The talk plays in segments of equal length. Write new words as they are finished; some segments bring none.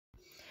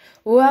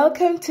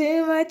Welcome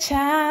to my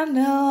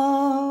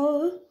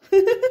channel.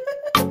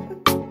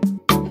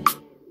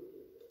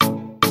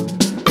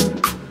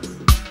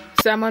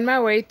 So I'm on my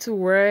way to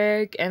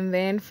work, and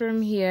then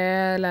from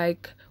here,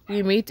 like,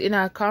 we meet in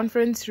our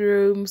conference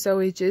room, so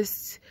we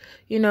just,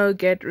 you know,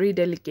 get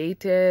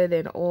redelegated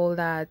and all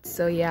that.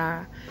 So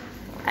yeah,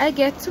 I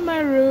get to my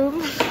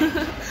room.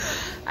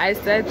 I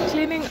start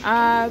cleaning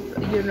up,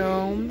 you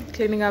know,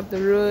 cleaning up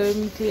the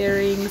room,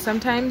 clearing.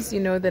 Sometimes,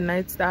 you know, the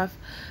night staff,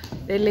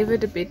 they leave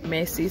it a bit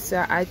messy,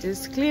 so I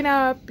just clean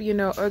up, you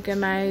know,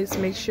 organize,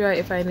 make sure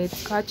if I need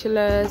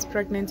spatulas,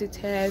 pregnancy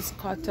tests,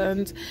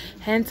 cottons,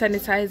 hand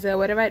sanitizer,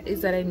 whatever it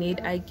is that I need,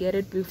 I get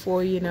it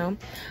before, you know,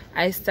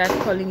 I start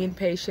calling in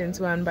patients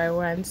one by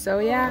one. So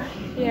yeah,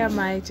 here am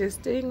I,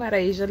 just doing what I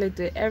usually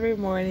do every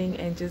morning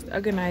and just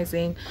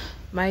organizing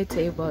my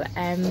table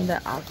and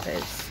the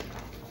office.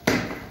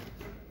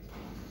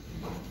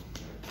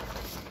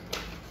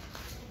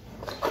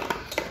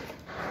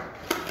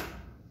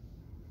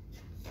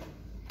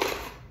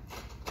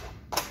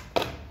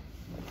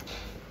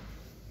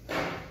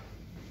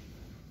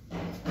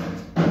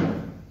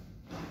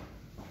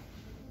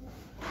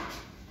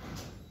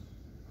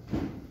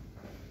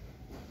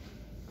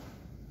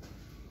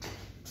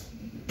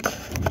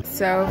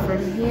 So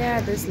from here,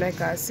 there's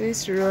like a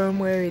Swiss room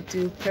where we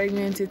do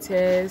pregnancy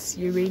tests,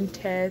 urine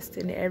tests,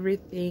 and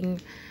everything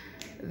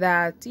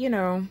that, you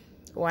know,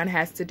 one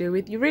has to do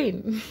with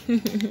urine.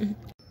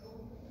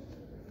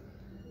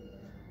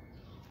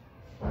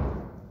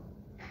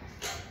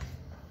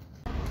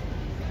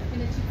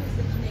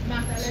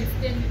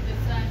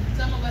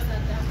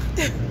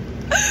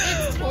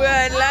 We're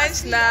at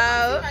lunch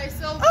now.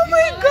 Oh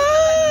my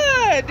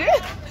god!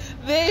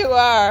 There you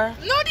are.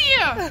 Not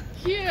here.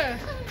 Here.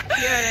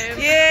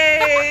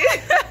 Yay!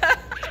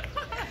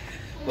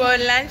 We're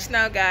on lunch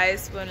now,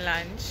 guys. We're on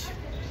lunch.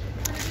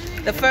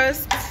 The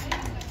first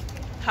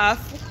half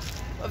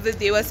of the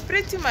day was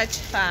pretty much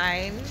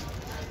fine.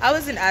 I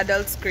was in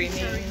adult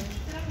screening.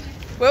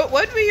 Well,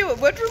 what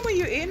room were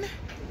you in?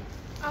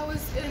 I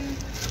was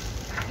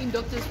in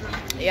doctor's room.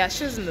 Yeah,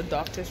 she was in the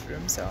doctor's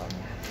room. So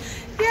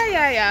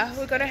yeah.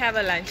 We're gonna have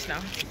a lunch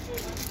now.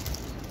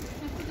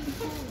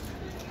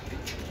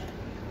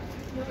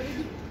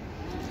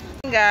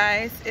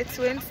 Guys, it's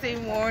Wednesday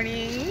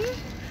morning,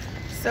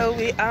 so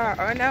we are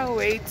on our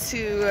way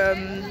to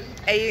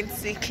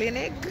ANC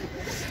Clinic.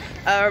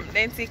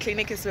 ANC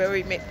Clinic is where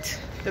we meet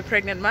the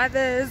pregnant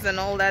mothers and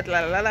all that,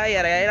 la la la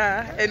yada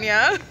yada, and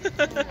yeah.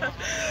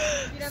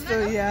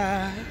 So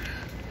yeah.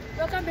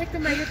 Welcome back to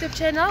my YouTube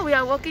channel. We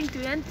are walking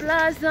to N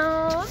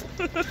Plaza.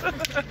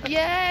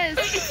 Yes,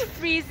 it's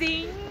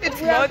freezing.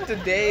 It's not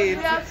today.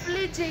 We are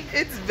fleeting.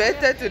 It's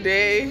better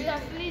today. We are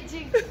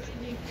fleeting.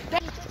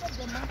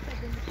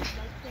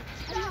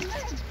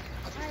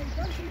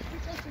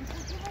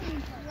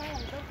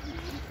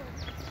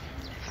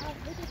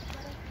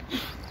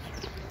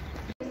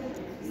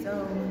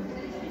 So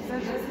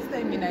this is the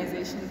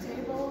immunization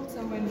table.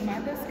 So when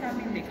mothers come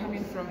in, they come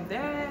in from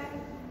there.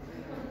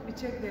 We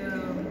check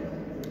the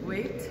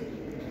weight.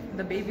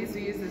 The babies,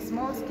 we use a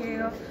small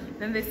scale.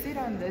 Then they sit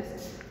on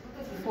this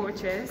 4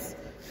 chairs.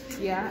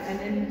 Yeah, and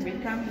then we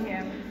come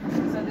here.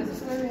 So this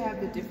is where we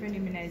have the different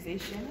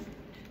immunization.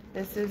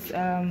 This is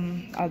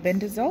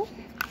albendazole,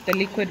 the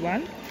liquid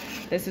one.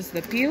 This is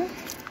the pill.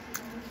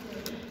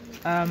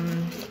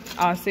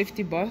 Our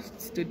safety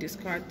box to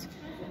discard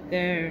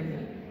the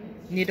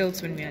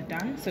needles when we are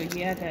done. So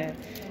here are the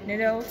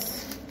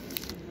needles,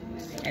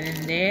 and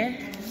then there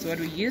is what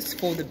we use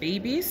for the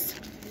babies.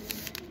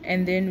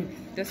 And then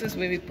this is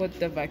where we put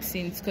the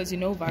vaccines, because you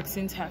know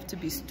vaccines have to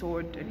be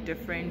stored at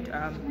different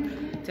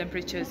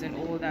temperatures and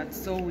all that,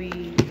 so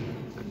we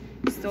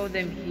store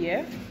them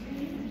here.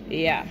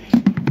 Yeah,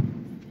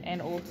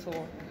 and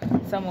also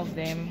some of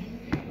them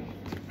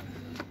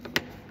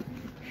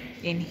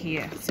in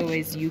here, so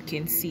as you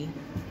can see.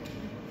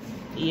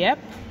 Yep.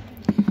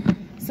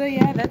 So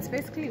yeah, that's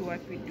basically what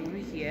we do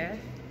here.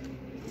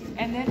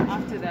 And then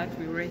after that,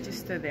 we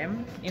register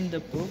them in the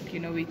book.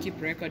 You know, we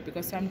keep record,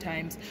 because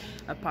sometimes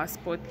a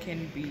passport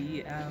can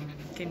be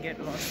can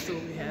get lost, so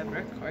we have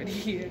record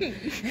here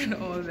and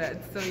all that.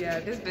 So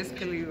yeah, this is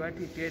basically what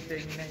we do at the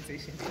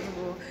immunization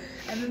table.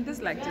 And then this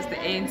is like just the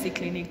ANC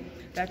clinic.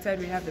 That side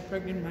we have the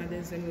pregnant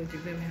mothers, and we'll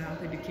give them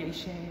health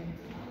education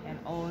and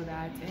all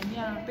that. And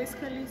yeah,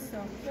 basically,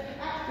 so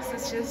this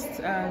is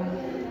just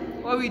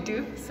what we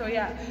do. So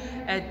yeah,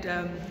 at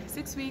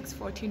 6 weeks,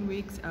 14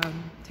 weeks,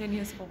 10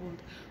 years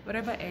old,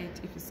 whatever age,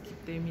 if you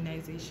skip the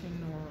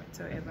immunization or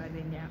whatsoever,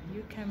 then yeah,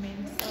 you come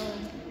in. So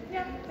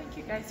yeah, thank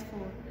you guys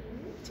for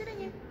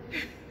tuning in.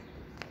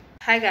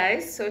 Hi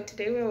guys, so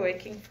today we're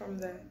working from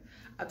the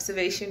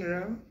observation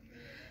room.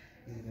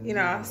 You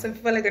know, some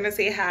people are gonna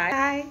say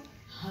hi.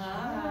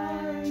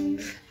 Hi.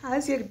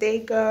 How's your day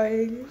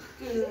going?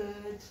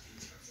 Good.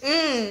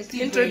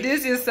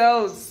 Introduce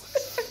yourselves.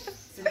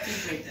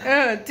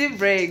 Tea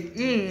break.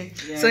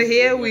 So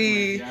here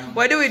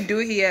what do we do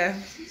here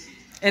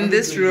in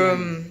this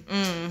room?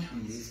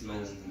 In this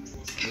room,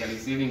 we are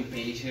receiving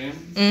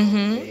patients.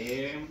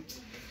 There,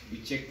 we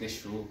check the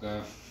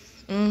sugar,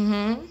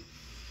 Mm-hmm.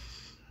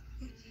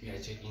 We are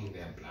checking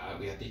their blood.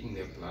 We are taking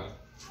their blood.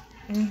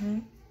 Mm-hmm.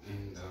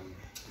 And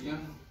yeah.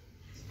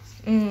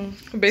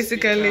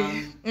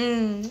 Basically.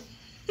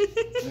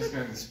 Just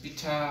got the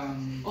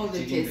spita, all the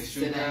checking tests the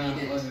sugar, that are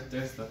needed, all the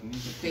tests that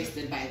needed.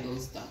 tested by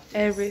those doctors.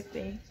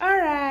 Everything. All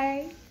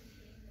right.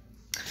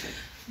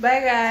 Bye,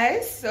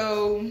 guys.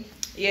 So,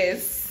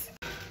 yes.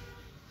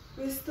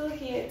 We're still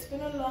here. It's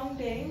been a long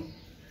day.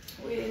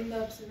 We're in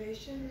the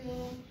observation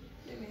room,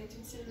 the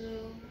emergency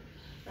room,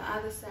 the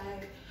other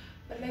side.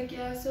 But like,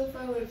 yeah, so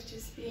far we've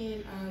just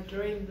been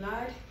drawing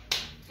blood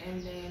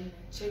and then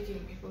checking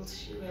people's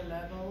sugar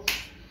levels.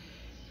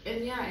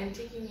 And yeah, and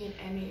taking in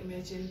any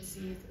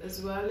emergencies,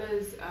 as well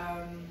as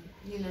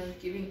you know,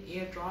 giving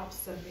ear drops.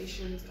 Some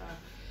patients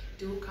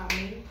do come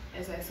in.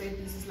 As I said,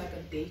 this is like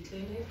a day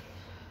clinic.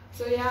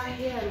 So yeah,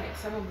 here are like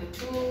some of the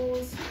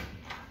tools.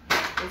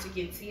 As you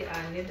can see,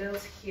 our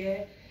needles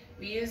here.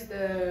 We use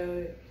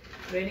the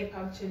vein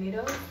puncture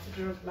needles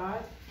to draw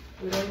blood.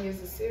 We don't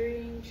use a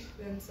syringe.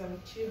 Then some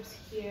tubes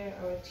here,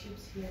 our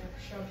tubes here,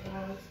 sharp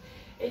balls.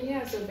 And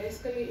yeah, so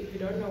basically, if you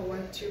don't know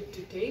what tube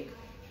to take,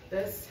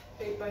 this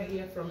paper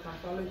here from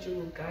pathology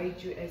will guide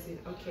you, as in,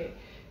 okay,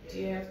 do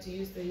you have to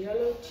use the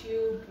yellow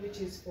tube, which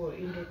is for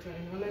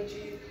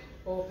endocrinology,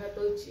 or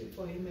purple tube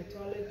for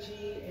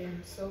hematology,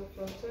 and so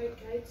forth. So it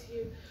guides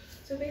you.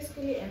 So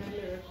basically, and then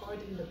we record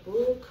in the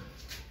book.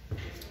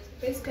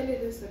 Basically,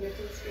 this is a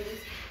little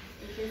space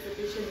in case the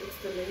patient needs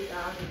to lay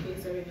down in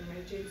case of an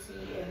emergency,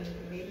 and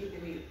maybe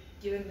they will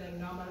given the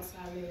normal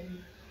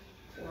saline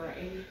or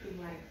anything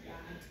like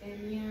that.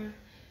 And yeah,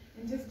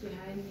 and just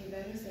behind me,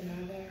 that is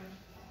another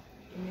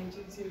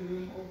emergency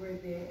room over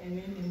there. And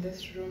then in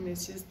this room,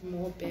 it's just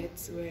more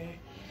beds where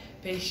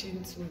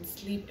patients would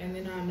sleep, and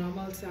then our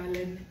normal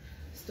saline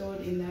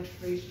stored in that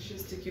fridge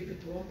just to keep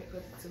it warm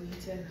because it's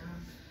winter now.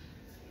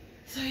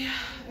 So yeah,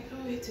 I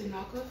can't wait to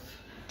knock off.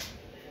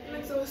 I'm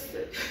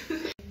exhausted.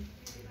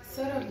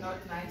 Sort of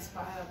not nice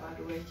part about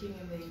working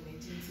in the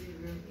emergency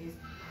room is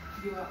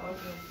you are on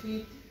your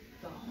feet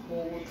the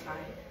whole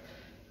time.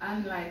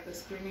 Unlike the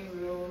screening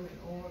room and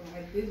all,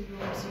 like these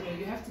rooms, you know,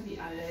 you have to be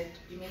alert.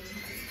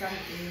 Emergencies come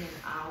in and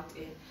out,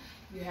 and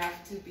you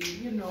have to be,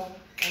 you know,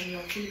 on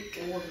your feet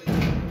all the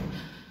time.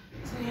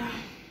 So yeah,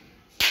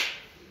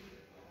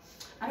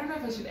 I don't know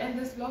if I should end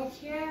this vlog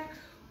here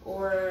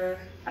or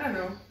I don't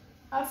know.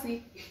 I'll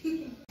see.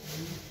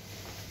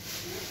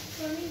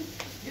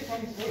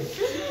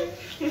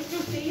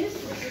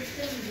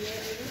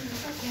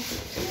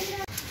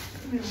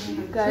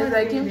 Guys,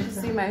 I came to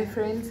see my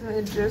friends in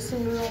the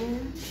dressing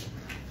room.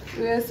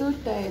 We are so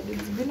tired.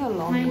 It's been a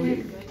long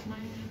week.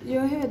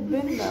 Your head,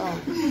 bend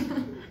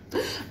down.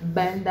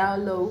 Bend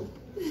down low.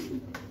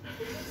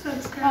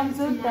 I'm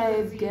so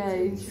tired,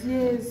 guys.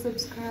 Yes,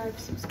 subscribe.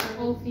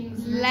 All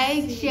things.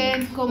 Like, share,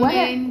 and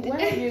comment. What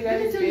have you Let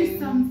me guys tell you been?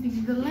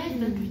 something. The life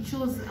that we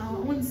chose our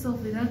own self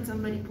without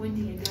somebody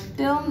pointing a gun.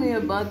 Tell me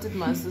about it,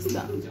 my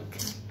sister.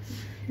 It's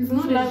This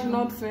not a life joke.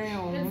 not fair.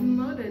 It's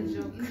not a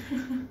joke.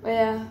 But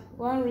yeah,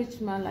 one rich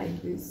man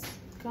like this.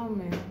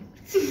 Comment.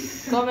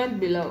 Comment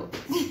below.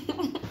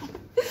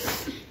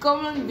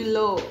 Comment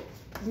below.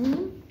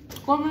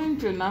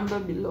 Comment your number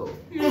below.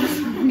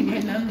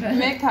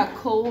 Make her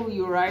call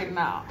you right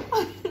now.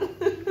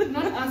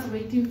 Not us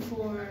waiting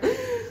for.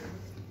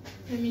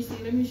 Let me see.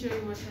 Let me show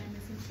you what time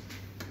is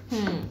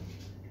it.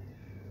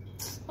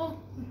 Oh,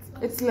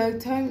 It's like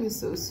time is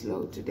so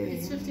slow today.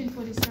 it's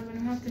 15:47. We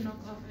have to knock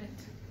off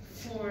at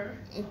 4.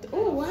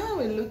 Oh wow,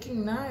 we're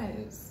looking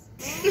nice.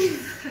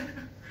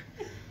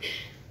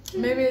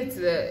 Maybe it's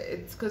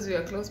because we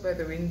are close by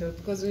the window,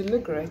 because we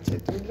look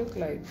wretched. We look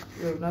like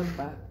we're not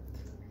bad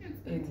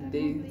in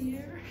days.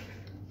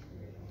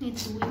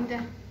 It's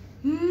winter.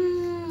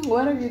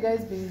 What have you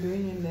guys been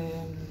doing in the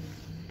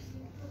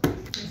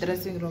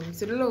dressing room?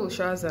 Cyrilo,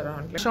 show us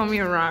around. Show me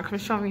around. Come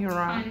show me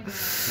around.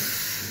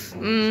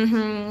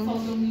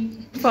 Follow me.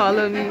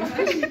 Follow me.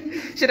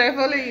 Should I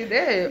follow you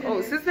there?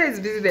 Oh, sister is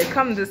busy there.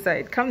 Come this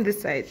side. Come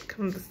this side.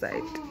 Come this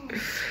side.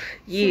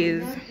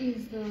 Yes. So that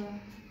is the.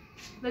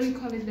 Let me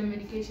call it the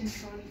medication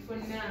trolley for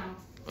now.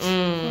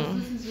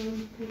 This is where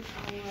we put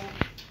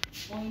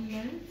our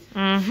ointment.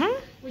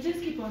 We just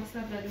keep our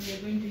stuff that we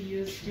are going to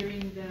use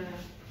during the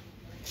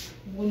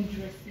wound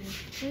dressing.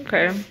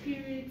 Okay. The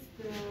spirits,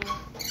 the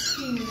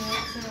clean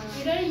water,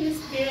 We don't use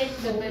spirits,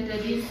 the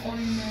betadine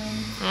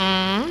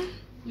ointment.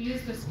 We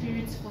use the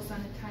spirits for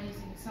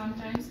sanitizing.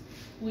 Sometimes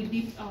we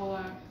dip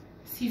our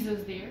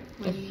scissors there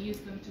when we use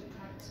them to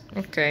cut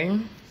Okay.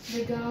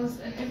 the gauze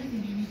and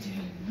everything you need to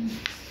use.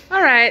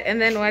 All right. And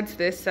then what's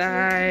this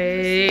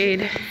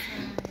side?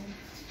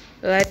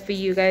 What are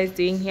you guys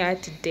doing here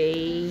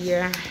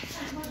today?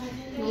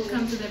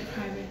 Welcome to the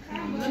private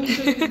room. Let me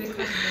show you the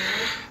cupboard.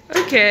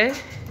 Okay.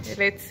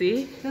 Let's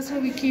see. That's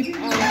where we keep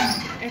our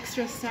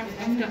extra stuff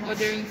after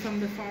ordering from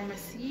the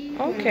pharmacy.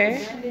 Okay.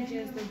 The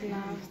bandages, the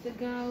gloves, the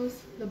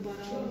gauze, the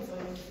bottles.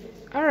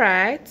 All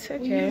right. We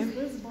Okay. use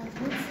these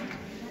bottles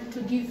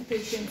to give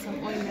patients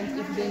some ointment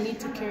if they need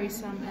to carry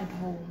some at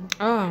home.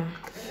 Oh.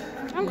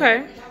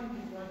 Okay.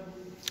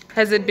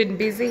 Has it been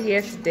busy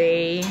here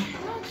today?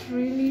 Not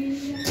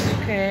really.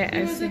 Okay, I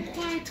It was see. a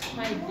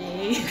quiet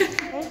day.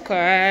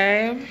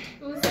 Okay.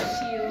 It was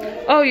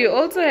chill. Oh, you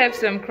also have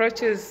some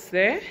crutches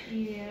there?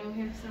 Yeah,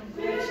 we have some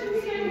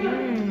questions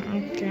here.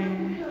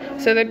 Okay.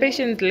 So the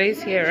patient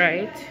lays here,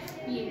 right?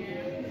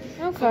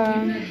 Yeah.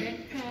 Okay.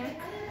 Backpack.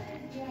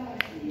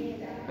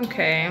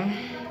 Okay.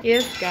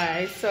 Yes,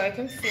 guys. So I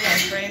came to see my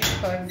friend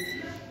because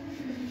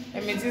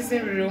emergency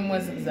room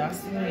was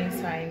exhausting me,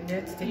 so I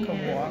needed to take a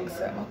walk.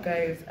 So,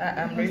 guys,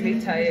 I'm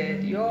really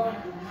tired. Yo,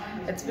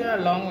 it's been a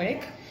long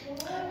week.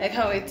 I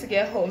can't wait to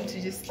get home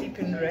to just sleep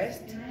and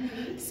rest.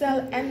 So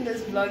I'll end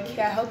this vlog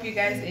here. I hope you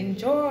guys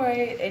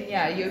enjoyed. And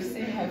yeah, you'll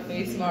see her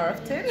face more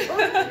often.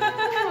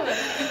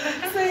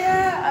 So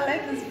yeah, I'll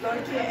end this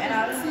vlog here and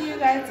I'll see you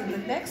guys in the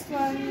next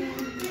one.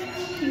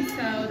 Peace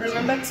out.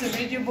 Remember to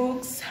read your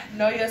books,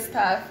 know your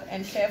stuff,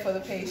 and care for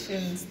the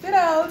patients.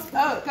 Dittos.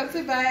 Oh, come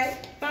say bye.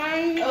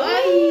 Bye.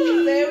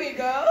 Oh, there we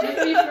go.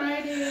 Happy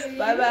Friday.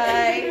 Bye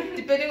bye.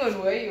 Depending on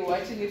where you're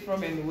watching it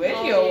from and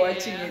when you're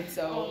watching it.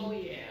 So. Oh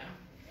yeah.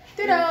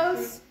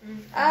 Dittos.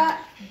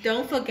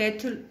 Don't forget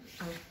to.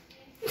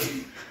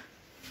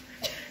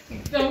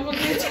 Don't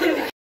forget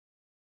to